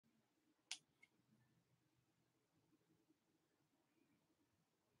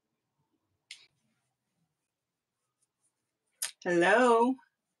Hello,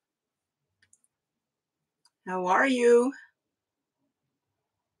 how are you?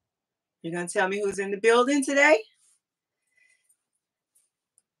 You're gonna tell me who's in the building today?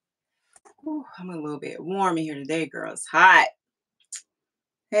 Ooh, I'm a little bit warm in here today, girl. It's hot.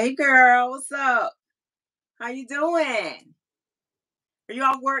 Hey, girl, what's up? How you doing? Are you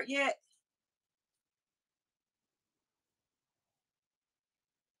off work yet?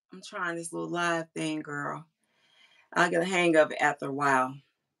 I'm trying this little live thing, girl. I'll get a hang of it after a while.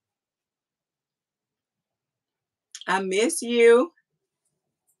 I miss you.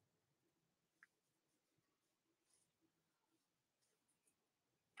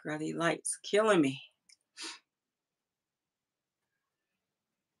 Girl, these lights killing me.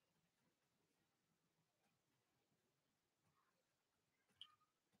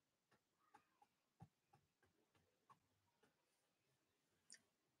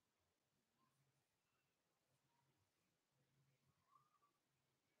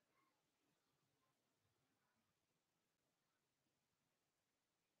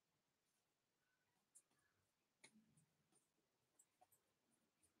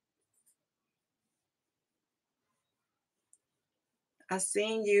 I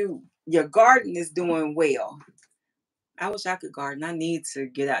seen you. Your garden is doing well. I wish I could garden. I need to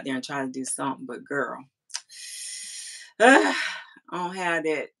get out there and try to do something, but girl, I don't have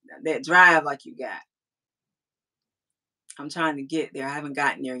that drive like you got. I'm trying to get there. I haven't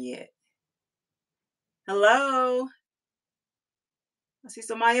gotten there yet. Hello. I see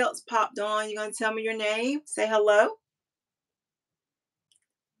somebody else popped on. You gonna tell me your name? Say hello.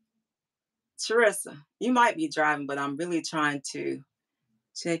 Teresa. You might be driving, but I'm really trying to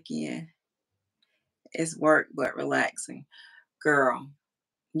check in. It's work, but relaxing. Girl,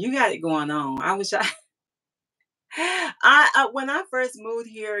 you got it going on. I wish I I when I first moved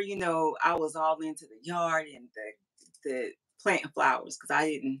here, I was all into the yard and the planting flowers because I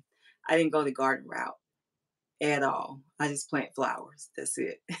didn't go the garden route at all. I just plant flowers. That's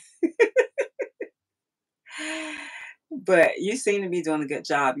it. But you seem to be doing a good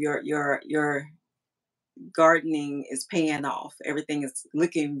job. Your gardening is paying off. Everything is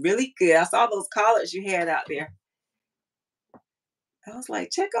looking really good. I saw those collards you had out there. I was like,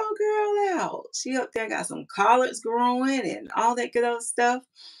 check on girl out. She up there got some collards growing and all that good old stuff.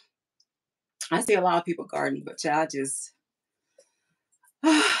 I see a lot of people gardening, but I just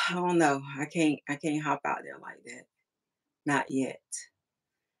I don't know. I can't hop out there like that. Not yet.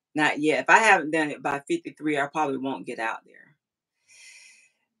 Not yet. If I haven't done it by 53, I probably won't get out there.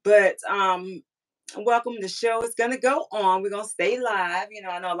 But welcome to the show. It's gonna go on. We're gonna stay live.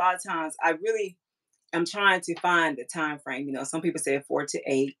 I know a lot of times I really am trying to find the time frame. Some people say 4 to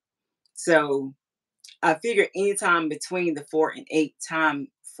 8. So I figure anytime between the 4 and 8 time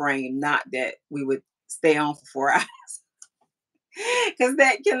frame, not that we would stay on for 4 hours. Because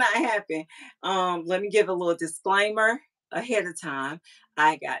that cannot happen. Let me give a little disclaimer ahead of time.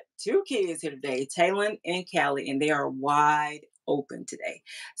 I got two kids here today, Taylor and Callie, and they are wide open today.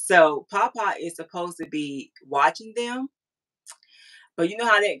 So Papa is supposed to be watching them, but you know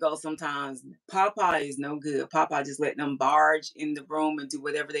how that goes sometimes. Papa is no good. Papa just let them barge in the room and do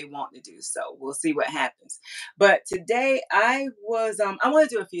whatever they want to do. So we'll see what happens. But today I want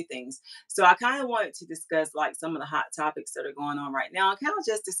to do a few things. So I kind of wanted to discuss like some of the hot topics that are going on right now. Kind of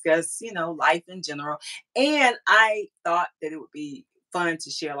just discuss, life in general. And I thought that it would be fun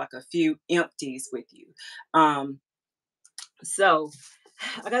to share like a few empties with you. Um, so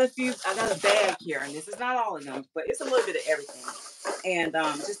I got a bag here, and this is not all of them, but it's a little bit of everything. And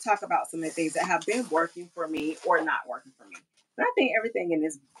just talk about some of the things that have been working for me or not working for me. But I think everything in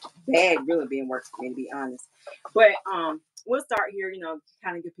this bag really been working for me, to be honest. But we'll start here,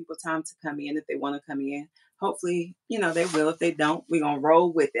 kind of give people time to come in if they want to come in. Hopefully, they will. If they don't, we're gonna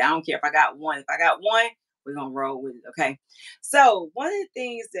roll with it. I don't care if I got one. If I got one, we're gonna roll with it. Okay. So one of the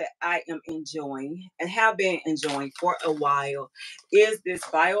things that I am enjoying and have been enjoying for a while is this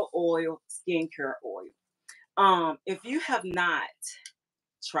bio oil skincare oil. If you have not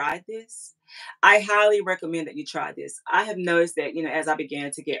tried this, I highly recommend that you try this. I have noticed that, as I began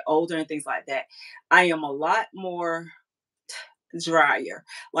to get older and things like that, I am a lot more drier.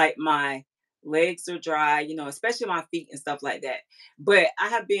 Like my legs are dry, especially my feet and stuff like that. But I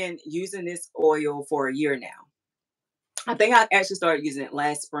have been using this oil for a year now. I think I actually started using it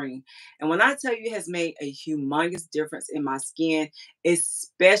last spring. And when I tell you it has made a humongous difference in my skin,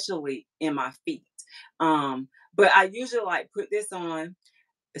 especially in my feet. But I usually like put this on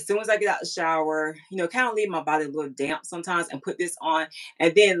as soon as I get out the shower, kind of leave my body a little damp sometimes and put this on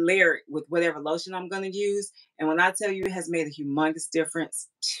and then layer it with whatever lotion I'm going to use. And when I tell you it has made a humongous difference,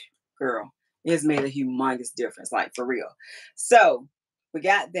 girl, It has made a humongous difference, like for real. So we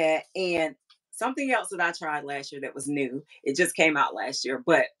got that. And something else that I tried last year that was new. It just came out last year,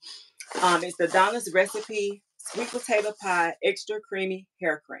 but it's the Donna's Recipe Sweet Potato Pie Extra Creamy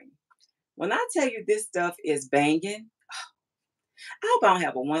Hair Cream. When I tell you this stuff is banging, I hope I don't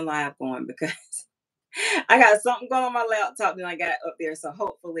have a one live going because I got something going on my laptop that I got up there. So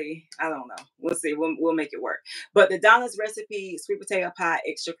hopefully, I don't know. We'll see. We'll make it work. But the Donna's Recipe Sweet Potato Pie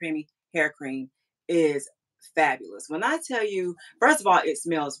Extra Creamy Hair Cream is fabulous. When I tell you, first of all, it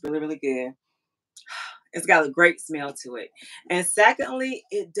smells really, really good. It's got a great smell to it. And secondly,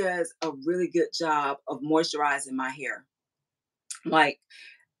 it does a really good job of moisturizing my hair. Like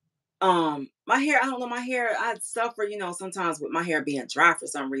my hair, I don't know, my hair, I suffer, sometimes with my hair being dry for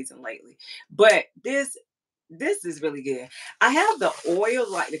some reason lately. But this is really good. I have the oil,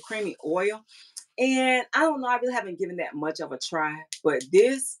 like the creamy oil, and I don't know, I really haven't given that much of a try, but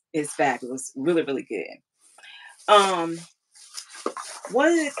this is fabulous. Really, really good. Um, One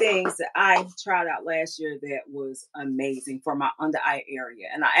of the things that I tried out last year that was amazing for my under eye area,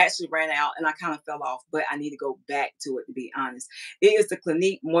 and I actually ran out and I kind of fell off, but I need to go back to it to be honest. It is the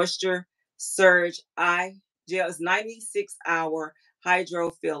Clinique Moisture Surge Eye Gel. It's 96-hour hydro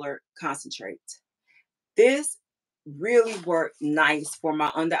filler concentrate. This really worked nice for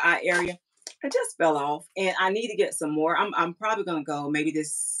my under eye area. I just fell off and I need to get some more. I'm probably gonna go maybe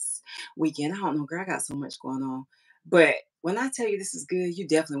this weekend. I don't know, girl. I got so much going on. But when I tell you this is good, you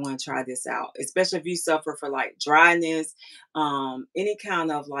definitely want to try this out, especially if you suffer for like dryness, any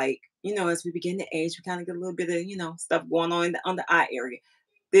kind of like, as we begin to age, we kind of get a little bit of, stuff going on in the under eye area.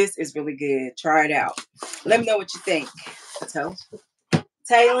 This is really good. Try it out. Let me know what you think. So,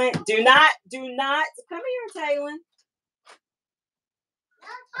 Taylor, do not come here, Taylor.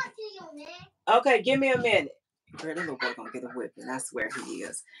 Okay, give me a minute. Girl, that little boy gonna get a whipping. I swear he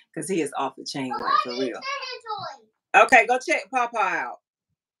is, cause he is off the chain, like for real. Okay, go check Papa out.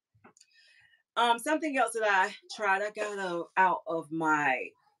 Something else that I tried, I got out of my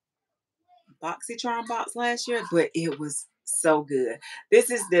Boxy Charm box last year, but it was so good. This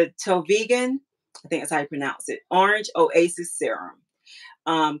is the Tovegan, I think that's how you pronounce it, Orange Oasis Serum.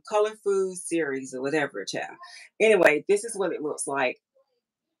 Color Food series or whatever, child. Anyway, this is what it looks like.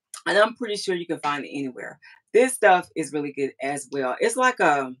 And I'm pretty sure you can find it anywhere. This stuff is really good as well. It's like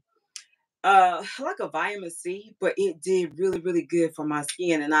a vitamin C, but it did really, really good for my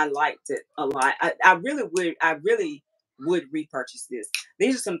skin and I liked it a lot. I really would repurchase this.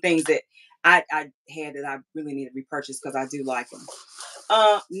 These are some things that I had that I really need to repurchase because I do like them.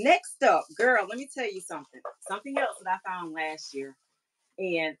 Next up, girl, let me tell you something. Something else that I found last year.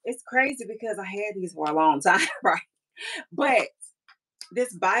 And it's crazy because I had these for a long time, right? But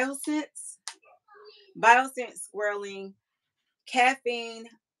this Biosense Swirling Caffeine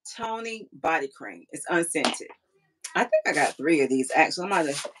Toning Body Cream. It's unscented. I think I got 3 of these actually.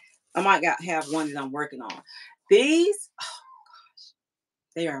 Have one that I'm working on. These,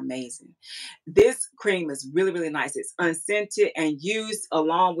 they are amazing. This cream is really, really nice. It's unscented and used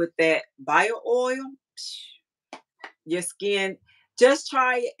along with that bio oil. Your skin, just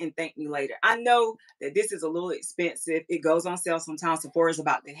try it and thank me later. I know that this is a little expensive. It goes on sale sometimes. Sephora is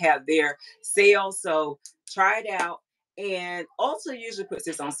about to have their sale, so try it out. And also usually puts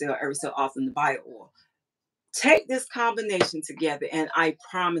this on sale every so often, the bio oil. Take this combination together, and I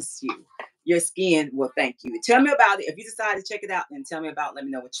promise you, your skin will thank you. Tell me about it. If you decide to check it out, then tell me about it. Let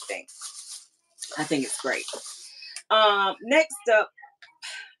me know what you think. I think it's great. Next up,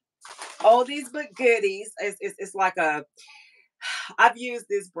 all these good goodies. It's like I've used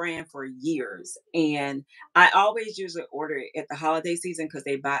this brand for years, and I always usually order it at the holiday season because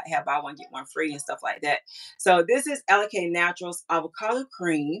they have buy one get one free and stuff like that. So this is LK Naturals avocado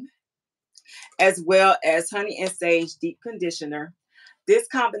cream, as well as honey and sage deep conditioner. This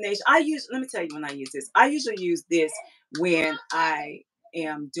combination, let me tell you when I use this. I usually use this when I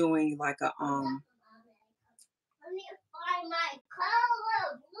am doing like a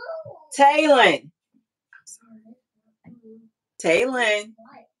Taylor. Taylor.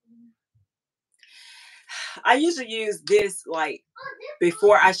 I usually use this like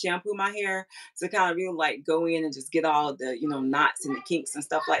before I shampoo my hair to kind of really like go in and just get all the knots and the kinks and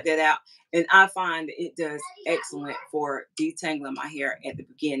stuff like that out. And I find that it does excellent for detangling my hair at the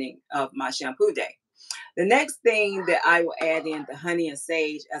beginning of my shampoo day. The next thing that I will add in the honey and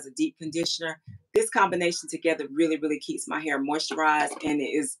sage as a deep conditioner. This combination together really, really keeps my hair moisturized, and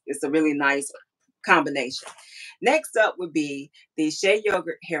it's a really nice combination. Next up would be the Shea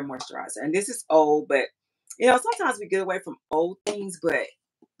Yogurt Hair Moisturizer. And this is old, but sometimes we get away from old things, but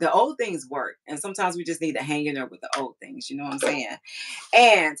The old things work, and sometimes we just need to hang in there with the old things. You know what I'm saying?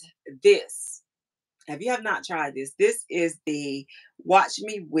 And this, if you have not tried this, this is the Watch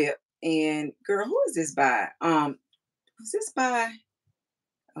Me Whip. And girl, who is this by? Was this by?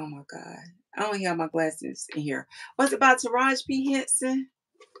 Oh my God, I don't have my glasses in here. Was it by Taraji P Henson?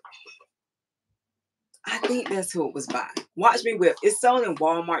 I think that's who it was by. Watch Me Whip. It's sold in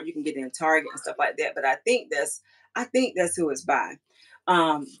Walmart. You can get it in Target and stuff like that. But I think that's who it's by.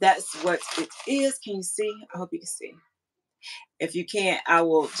 That's what it is. Can you see? I hope you can see. If you can't, I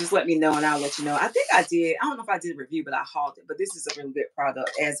will just let me know and I'll let you know. I think I did. I don't know if I did a review, but I hauled it. But this is a really good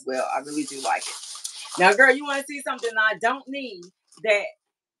product as well. I really do like it. Now, girl, you want to see something I don't need that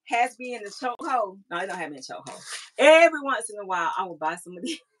has me in the chokehold? No, I don't have me in the chokehold. Every once in a while, I will buy some of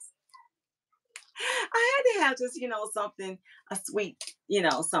these. I had to have just, something, a sweet,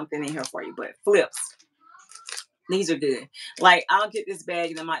 something in here for you. But flips, these are good. Like, I'll get this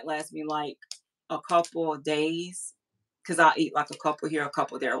bag and it might last me like a couple of days because I'll eat like a couple here, a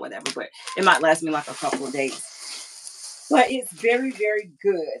couple there, or whatever. But it might last me like a couple of days. But it's very, very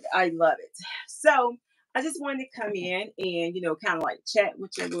good. I love it. So I just wanted to come in and, kind of like chat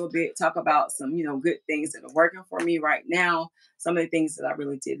with you a little bit, talk about some, good things that are working for me right now. Some of the things that I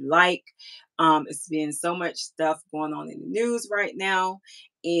really did like. It's been so much stuff going on in the news right now.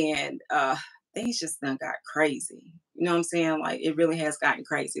 And things just done got crazy. You know what I'm saying? Like it really has gotten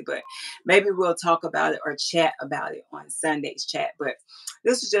crazy. But maybe we'll talk about it or chat about it on Sunday's chat. But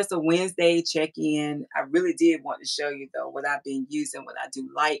this was just a Wednesday check-in. I really did want to show you though what I've been using, what I do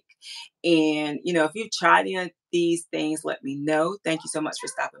like. And if you've tried any of these things, let me know. Thank you so much for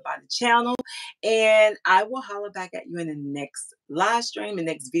stopping by the channel. And I will holler back at you in the next live stream, the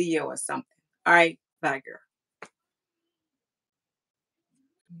next video or something. All right. Bye, girl.